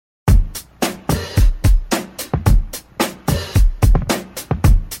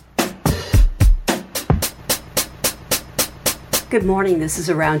Good morning, this is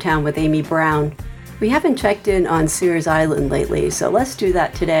Around Town with Amy Brown. We haven't checked in on Sears Island lately, so let's do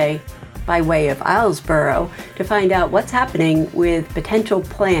that today by way of Islesboro to find out what's happening with potential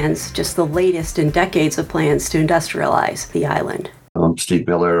plans, just the latest in decades of plans to industrialize the island. I'm Steve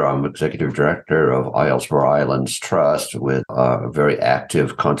Miller. I'm Executive Director of Islesboro Islands Trust with a very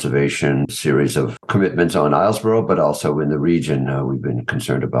active conservation series of commitments on Islesboro, but also in the region. We've been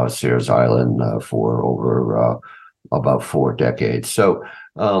concerned about Sears Island for over about 4 decades. So,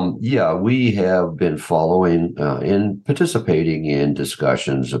 we have been following and participating in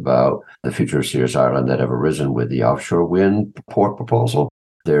discussions about the future of Sears Island that have arisen with the offshore wind port proposal.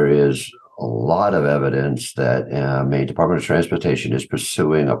 There is a lot of evidence that Maine Department of Transportation is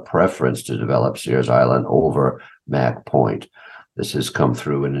pursuing a preference to develop Sears Island over Mack Point. This has come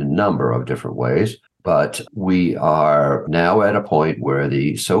through in a number of different ways, but we are now at a point where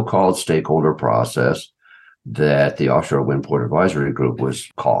the so-called stakeholder process that the Offshore Wind Port Advisory Group was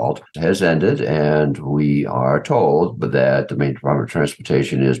called has ended, and we are told that the Maine Department of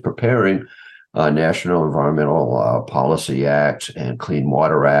Transportation is preparing a National Environmental Policy Act and Clean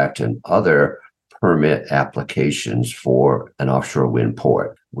Water Act and other permit applications for an offshore wind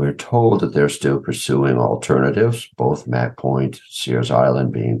port. We're told that they're still pursuing alternatives, both Mack Point, Sears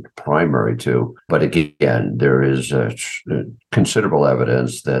Island being primary two. But again, there is considerable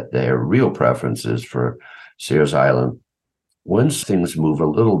evidence that their real preference is for Sears Island. Once things move a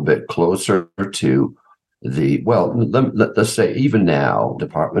little bit closer to let's say even now,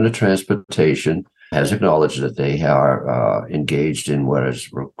 Department of Transportation has acknowledged that they are engaged in what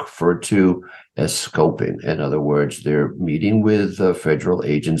is referred to as scoping. In other words, they're meeting with federal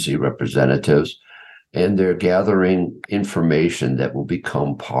agency representatives, and they're gathering information that will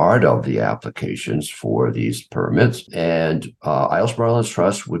become part of the applications for these permits. And Islesboro Islands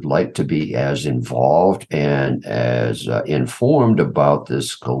Trust would like to be as involved and as informed about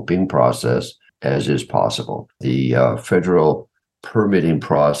this scoping process as is possible. The federal permitting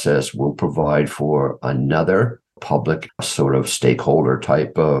process will provide for another public sort of stakeholder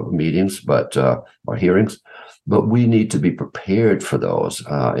type of meetings, or hearings, but we need to be prepared for those.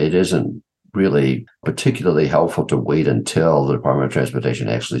 It isn't really particularly helpful to wait until the Department of Transportation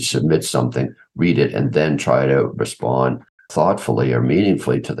actually submits something, read it, and then try to respond thoughtfully or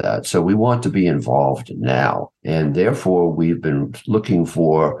meaningfully to that. So we want to be involved now. And therefore, we've been looking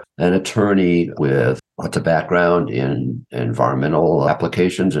for an attorney with a background in environmental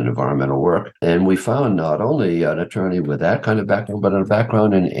applications and environmental work. And we found not only an attorney with that kind of background, but a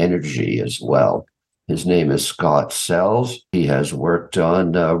background in energy as well. His name is Scott Sells. He has worked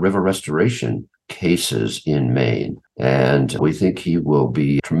on river restoration cases in Maine. And we think he will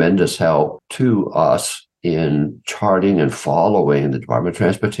be tremendous help to us in charting and following the Department of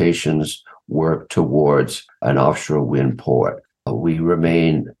Transportation's work towards an offshore wind port. We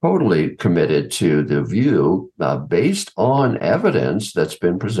remain totally committed to the view, based on evidence that's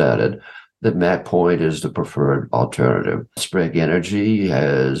been presented, that Mack Point is the preferred alternative. Sprague Energy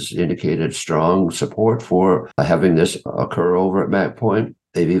has indicated strong support for having this occur over at Mack Point.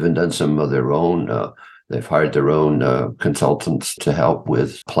 They've even done some of their own They've hired their own consultants to help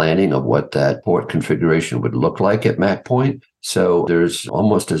with planning of what that port configuration would look like at Mack Point. So there's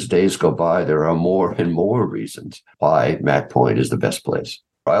almost, as days go by, there are more and more reasons why Mack Point is the best place.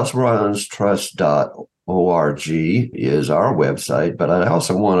 IslesboroIslandstrust.org is our website, but I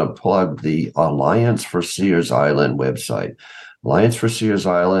also want to plug the Alliance for Sears Island website. Alliance for Sears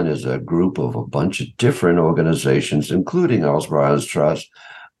Island is a group of a bunch of different organizations, including Islesboro Islands Trust,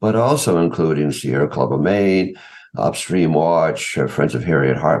 but also including Sierra Club of Maine, Upstream Watch, Friends of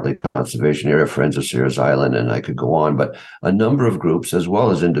Harriet Hartley Conservation Area, Friends of Sears Island, and I could go on. But a number of groups, as well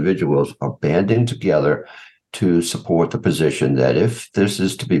as individuals, are banding together to support the position that if this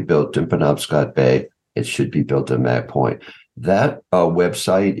is to be built in Penobscot Bay, it should be built in Mack Point. That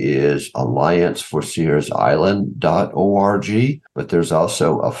website is allianceforsearsisland.org, but there's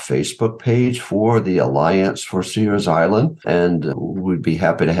also a Facebook page for the Alliance for Sears Island, and we'd be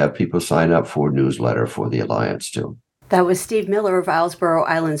happy to have people sign up for a newsletter for the Alliance too. That was Steve Miller of Islesboro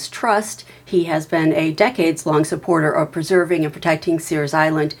Islands Trust. He has been a decades-long supporter of preserving and protecting Sears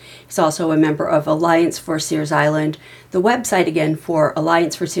Island. He's also a member of Alliance for Sears Island. The website, again, for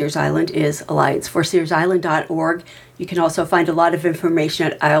Alliance for Sears Island is allianceforsearsisland.org. You can also find a lot of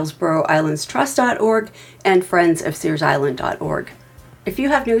information at islesboroislandstrust.org and friendsofsearsisland.org. If you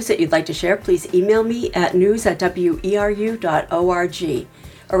have news that you'd like to share, please email me at news@weru.org.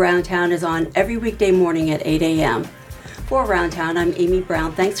 Around Town is on every weekday morning at 8 a.m. For Around Town, I'm Amy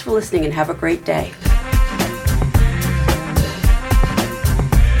Brown. Thanks for listening and have a great day.